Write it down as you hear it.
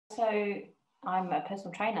So I'm a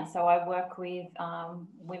personal trainer, so I work with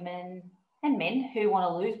women and men who want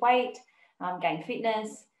to lose weight, gain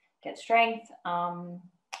fitness, get strength,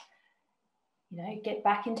 get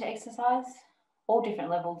back into exercise, all different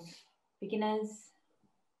levels, beginners,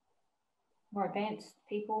 more advanced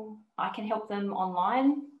people. I can help them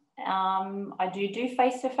online. I do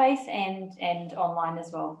face-to-face and online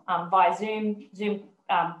as well, via Zoom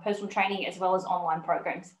personal training, as well as online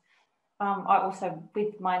programs. I also,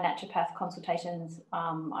 with my naturopath consultations,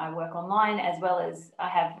 I work online, as well as I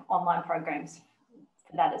have online programs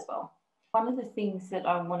for that as well. One of the things that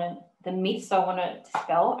the myths I want to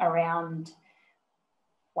dispel around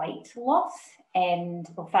weight loss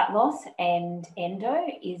or fat loss and endo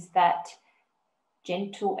is that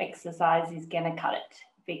gentle exercise is going to cut it.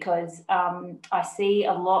 Because I see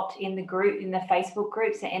a lot in the Facebook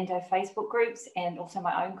groups, the endo Facebook groups, and also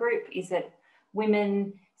my own group, is that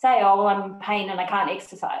women say, oh, well, I'm in pain and I can't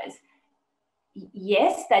exercise.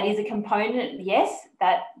 Yes, that is a component. Yes,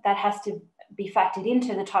 that has to be factored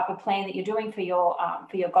into the type of plan that you're doing for your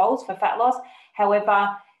goals for fat loss.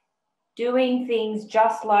 However, doing things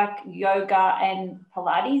just like yoga and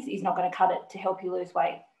Pilates is not going to cut it to help you lose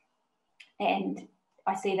weight. And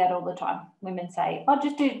I see that all the time. Women say, oh,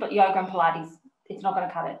 just do yoga and Pilates. It's not going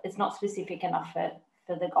to cut it. It's not specific enough for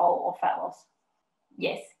the goal or fat loss.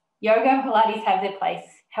 Yes, yoga and Pilates have their place.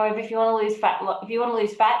 However, if you want to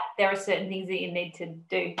lose fat, there are certain things that you need to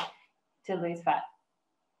do to lose fat,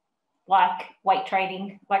 like weight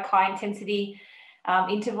training, like high intensity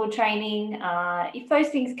interval training. If those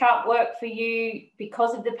things can't work for you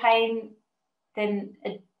because of the pain, then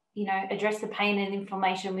address the pain and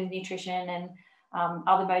inflammation with nutrition and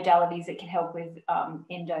other modalities that can help with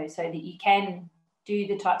endo, so that you can do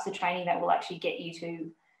the types of training that will actually get you to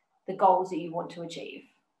the goals that you want to achieve.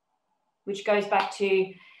 Which goes back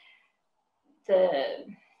to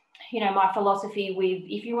my philosophy with,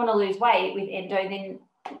 if you want to lose weight with endo, then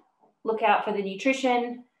look out for the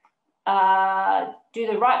nutrition, do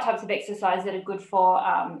the right types of exercise that are good for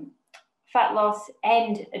fat loss,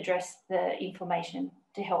 and address the inflammation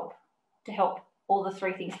to help all the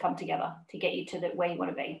three things come together to get you to where you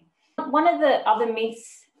want to be. One of the other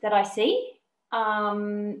myths that I see,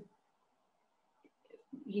 around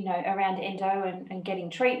endo and getting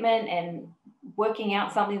treatment and working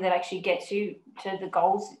out something that actually gets you to the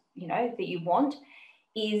goals, that you want,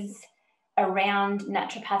 is around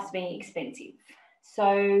naturopaths being expensive.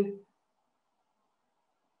 So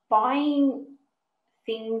buying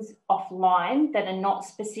things offline that are not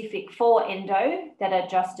specific for endo, that are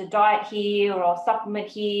just a diet here or a supplement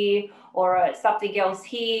here or something else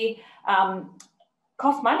here,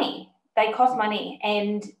 cost money. They cost money,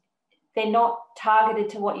 and they're not targeted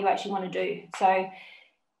to what you actually want to do. So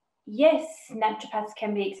yes, naturopaths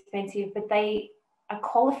can be expensive, but they are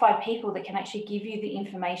qualified people that can actually give you the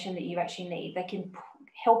information that you actually need. They can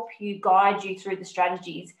help you, guide you through the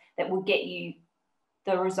strategies that will get you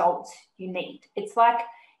the results you need. It's like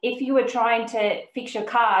if you were trying to fix your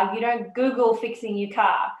car, you don't Google fixing your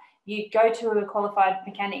car. You go to a qualified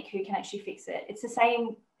mechanic who can actually fix it. It's the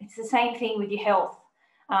same thing with your health.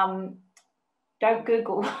 Don't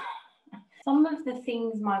Google. Some of the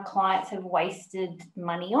things my clients have wasted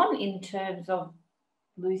money on in terms of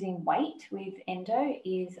losing weight with endo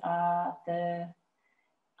is the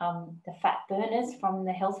fat burners from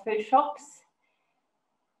the health food shops.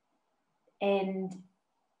 And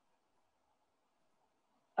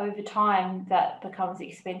over time, that becomes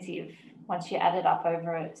expensive once you add it up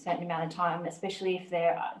over a certain amount of time, especially if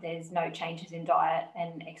there's no changes in diet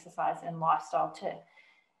and exercise and lifestyle to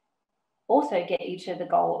also get you to the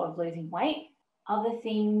goal of losing weight. Other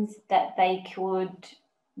things that they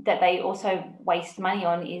also waste money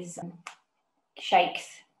on is shakes,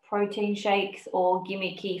 protein shakes, or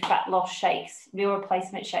gimmicky fat loss shakes, meal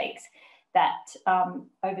replacement shakes that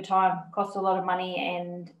over time cost a lot of money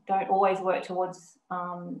and don't always work towards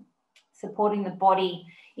supporting the body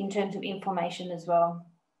in terms of inflammation as well.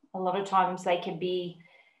 A lot of times they can be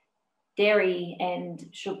dairy and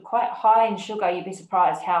quite high in sugar. You'd be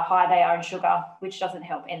surprised how high they are in sugar, which doesn't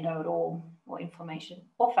help endo at all, or inflammation,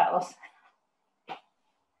 or fat loss.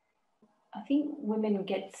 I think women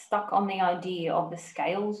get stuck on the idea of the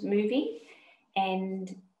scales moving,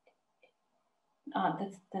 and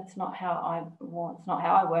that's not how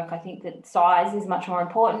I work. I think that size is much more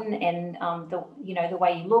important, and the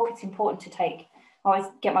way you look, it's important to take. I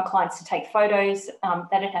always get my clients to take photos. They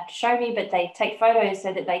don't have to show me, but they take photos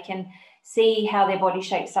so that they can see how their body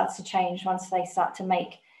shape starts to change once they start to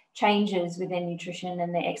make changes with their nutrition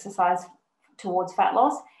and their exercise towards fat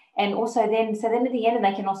loss. And also then at the end,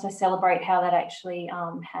 they can also celebrate how that actually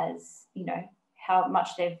has how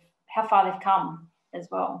far they've come as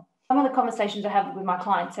well. Some of the conversations I have with my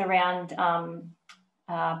clients around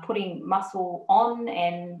putting muscle on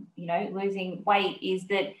and, you know, losing weight is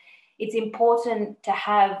that it's important to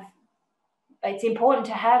have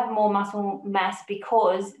more muscle mass,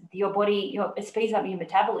 because your body, it speeds up your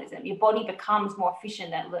metabolism. Your body becomes more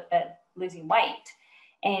efficient at losing weight.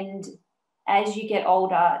 And as you get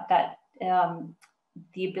older, that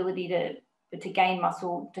the ability to gain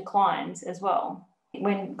muscle declines as well.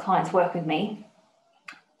 When clients work with me,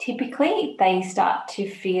 typically they start to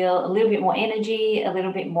feel a little bit more energy, a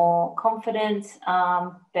little bit more confidence,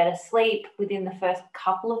 better sleep within the first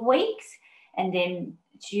couple of weeks. And then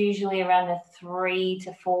it's usually around the 3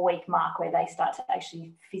 to 4 week mark where they start to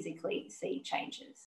actually physically see changes.